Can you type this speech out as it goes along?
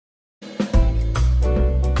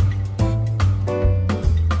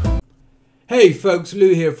Hey folks,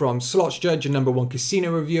 Lou here from SlotsJudge, your #1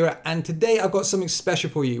 casino reviewer, and today I've got something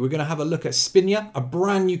special for you. We're going to have a look at Spinia, a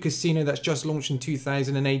brand new casino that's just launched in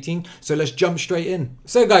 2018, so let's jump straight in.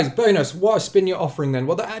 So guys, bonus, what are Spinia offering then?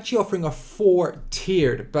 Well, they're actually offering a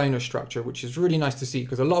 4-tiered bonus structure, which is really nice to see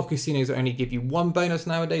because a lot of casinos only give you 1 bonus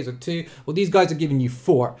nowadays or 2. Well, these guys are giving you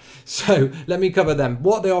 4. So let me cover them.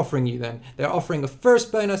 What they're offering you then, they're offering a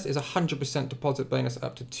first bonus is a 100% deposit bonus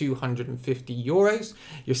up to €250.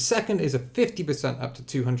 Your second is a 50% up to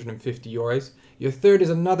 €250. Your third is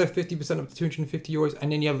another 50% up to €250,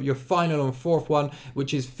 and then you have your final and fourth one,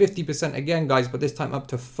 which is 50% again, guys, but this time up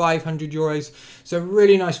to €500. So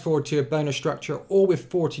really nice 4-tier bonus structure, all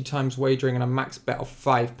with 40 times wagering and a max bet of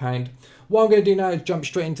 £5. What I'm going to do now is jump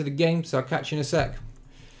straight into the game, so I'll catch you in a sec.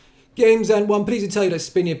 Games, and well, I'm pleased to tell you that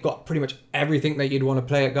Spinia have got pretty much everything that you'd want to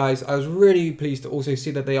play it, guys. I was really pleased to also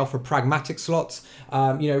see that they offer pragmatic slots.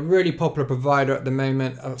 Really popular provider at the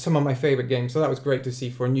moment. Some of my favorite games, so that was great to see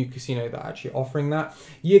for a new casino that are actually offering that.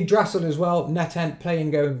 Yggdrasil as well, NetEnt, Play and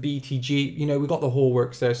Go, and BTG. We got the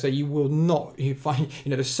hallworks there, so you will not find.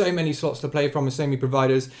 There's so many slots to play from and so many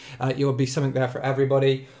providers. There will be something there for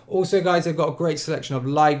everybody. Also, guys, they've got a great selection of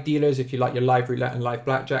live dealers if you like your live roulette and live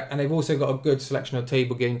blackjack, and they've also got a good selection of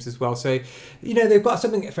table games as well. So, they've got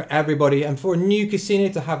something for everybody, and for a new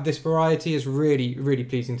casino to have this variety is really, really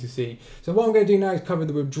pleasing to see. So what I'm going to do now is cover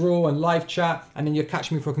the withdrawal and live chat, and then you'll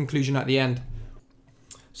catch me for a conclusion at the end.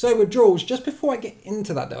 So withdrawals, just before I get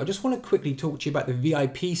into that though, I just want to quickly talk to you about the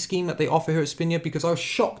VIP scheme that they offer here at Spinia, because I was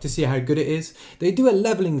shocked to see how good it is. They do a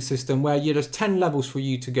leveling system where there's 10 levels for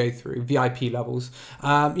you to go through, VIP levels.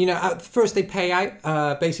 At first they pay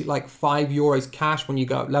out basically like €5 cash when you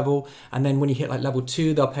go up level, and then when you hit like level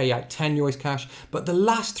 2, they'll pay out €10 cash. But the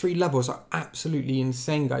last 3 levels are absolutely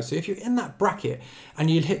insane, guys. So if you're in that bracket and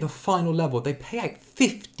you hit the final level, they pay out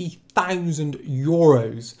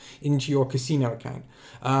 €50,000 into your casino account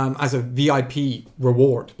as a VIP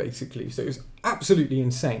reward, basically. So it was absolutely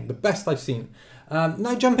insane, the best I've seen.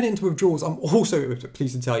 Now jumping into withdrawals, I'm also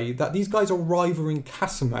pleased to tell you that these guys are rivaling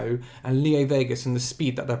Casimo and Leo Vegas in the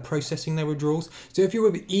speed that they're processing their withdrawals. So if you're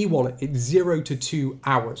with e-wallet, it's 0 to 2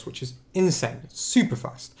 hours, which is insane, super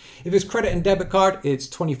fast. If it's credit and debit card, it's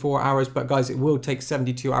 24 hours, but guys, it will take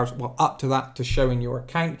 72 hours, well, up to that to show in your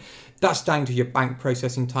account. That's down to your bank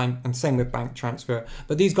processing time, and same with bank transfer.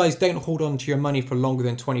 But these guys don't hold on to your money for longer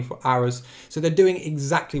than 24 hours. So they're doing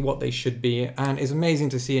exactly what they should be. And it's amazing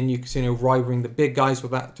to see a new casino rivaling the big guys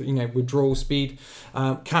with that, withdrawal speed.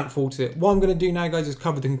 Can't fault it. What I'm going to do now, guys, is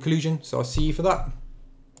cover the conclusion. So I'll see you for that.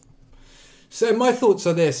 So my thoughts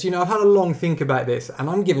are this, I've had a long think about this, and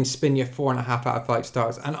I'm giving Spinia 4.5 out of 5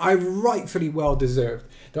 stars, and I rightfully well deserved.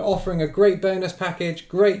 They're offering a great bonus package,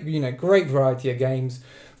 great variety of games,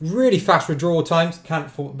 really fast withdrawal times,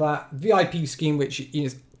 can't fault that. VIP scheme, which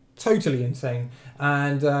is totally insane,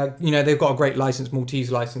 and they've got a great license,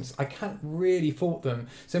 Maltese license. I can't really fault them.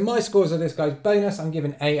 So my scores are this, guys. Bonus, I'm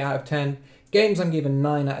giving 8 out of 10. Games, I'm giving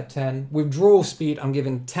 9 out of 10. Withdrawal speed, I'm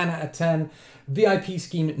giving 10 out of 10. VIP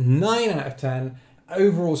scheme, 9 out of 10.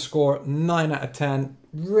 Overall score, 9 out of 10.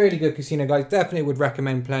 Really good casino, guys. Definitely would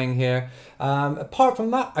recommend playing here. Apart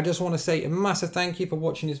from that, I just want to say a massive thank you for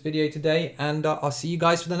watching this video today, and I'll see you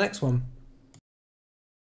guys for the next one.